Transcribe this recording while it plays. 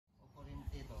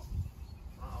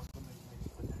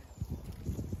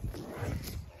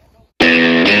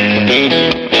Hi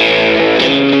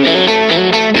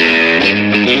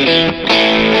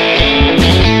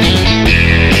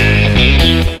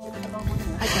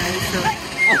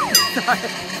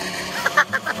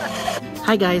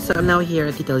guys, so I'm now here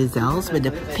at Tita Lizelle's with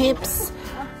the Pips.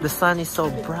 The sun is so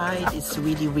bright, it's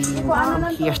really warm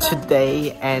here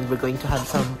today, and we're going to have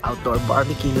some outdoor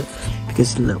barbecue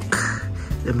because look,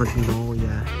 the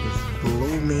magnolia is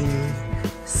blooming.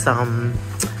 Some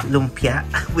lumpia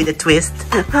with a twist.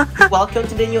 Welcome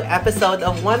to the new episode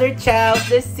of Wonder Child,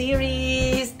 the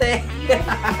series.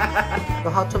 So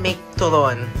how to make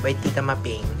turon by Tita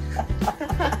Maping.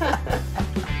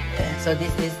 So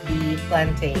this is the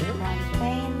plantain.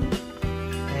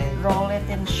 And roll it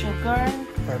in sugar.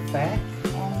 Perfect.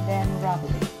 And then rub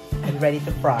it. And ready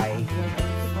to fry.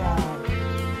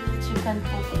 Chicken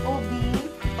ubi.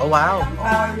 Oh wow.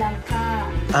 Or langka.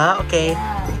 Ah, okay.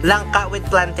 Yeah. Langka with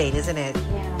plantain, isn't it?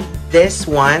 Yeah. This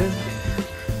one,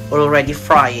 we're already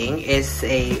frying, is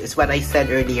what I said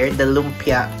earlier, the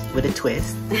lumpia with a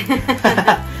twist.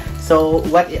 So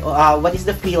what is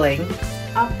the feeling?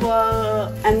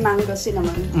 Apple and mango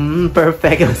cinnamon.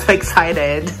 Perfect. I'm so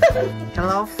excited.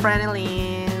 Hello,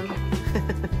 Frenelyn.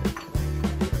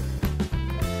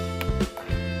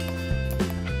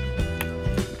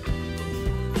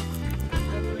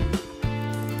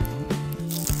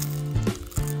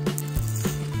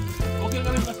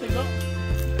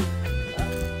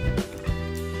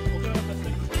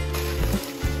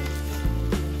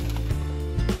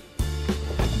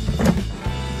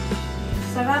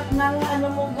 Sarap ng ano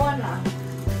mo bona.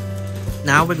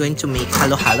 Now we're going to make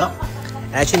halo-halo.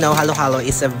 As you know, halo-halo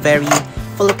is a very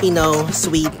Filipino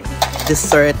sweet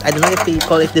dessert. I don't know if you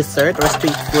call it dessert or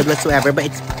street food whatsoever, but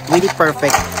it's really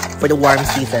perfect for the warm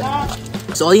season.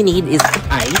 So all you need is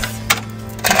ice.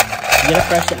 You're gonna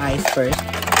crush the ice first.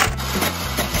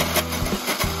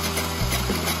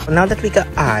 Now that we got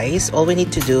ice, all we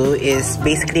need to do is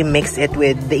basically mix it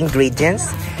with the ingredients.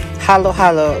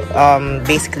 Halo-halo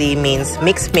basically means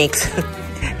mix.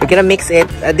 We're gonna mix it.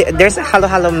 There's a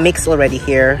halo-halo mix already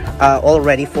here, all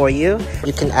ready for you.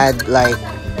 You can add like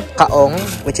kaong,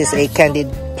 which is a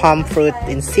candied palm fruit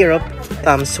in syrup,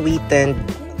 sweetened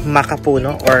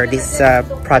makapuno, or this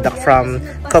product from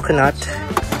coconut.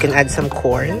 You can add some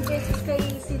corn.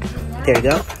 There you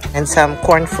go. And some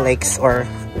corn flakes or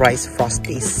rice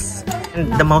frosties.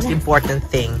 And the most important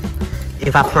thing,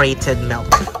 evaporated milk.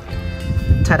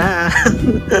 Ta-da!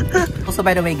 Also,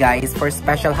 by the way guys, for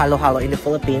special halo-halo in the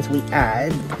Philippines, we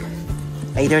add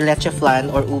either leche flan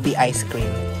or ubi ice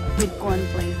cream. With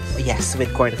cornflakes. Yes,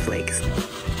 with cornflakes.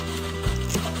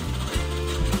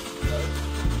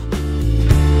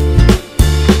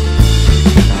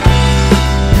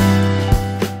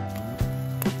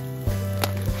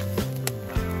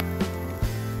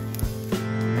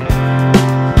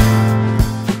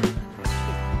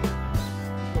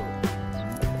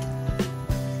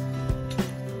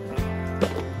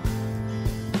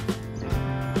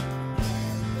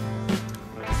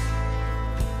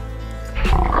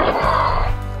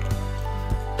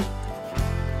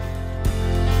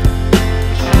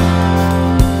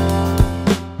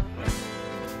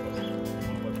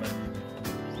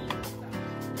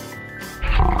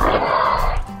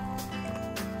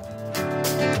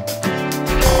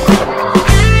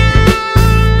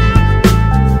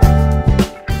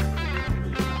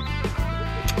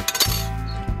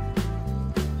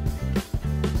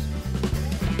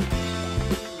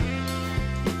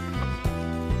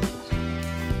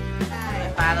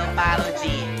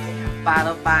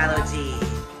 Paro-paro G.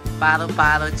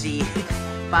 Paro-paro G.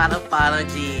 Paro-paro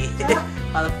G.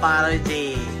 Paro-paro G.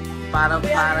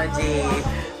 Paro-paro G.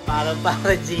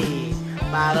 Paro-paro G.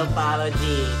 Paro-paro G.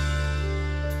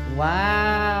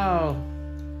 Wow!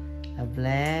 A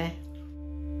blend.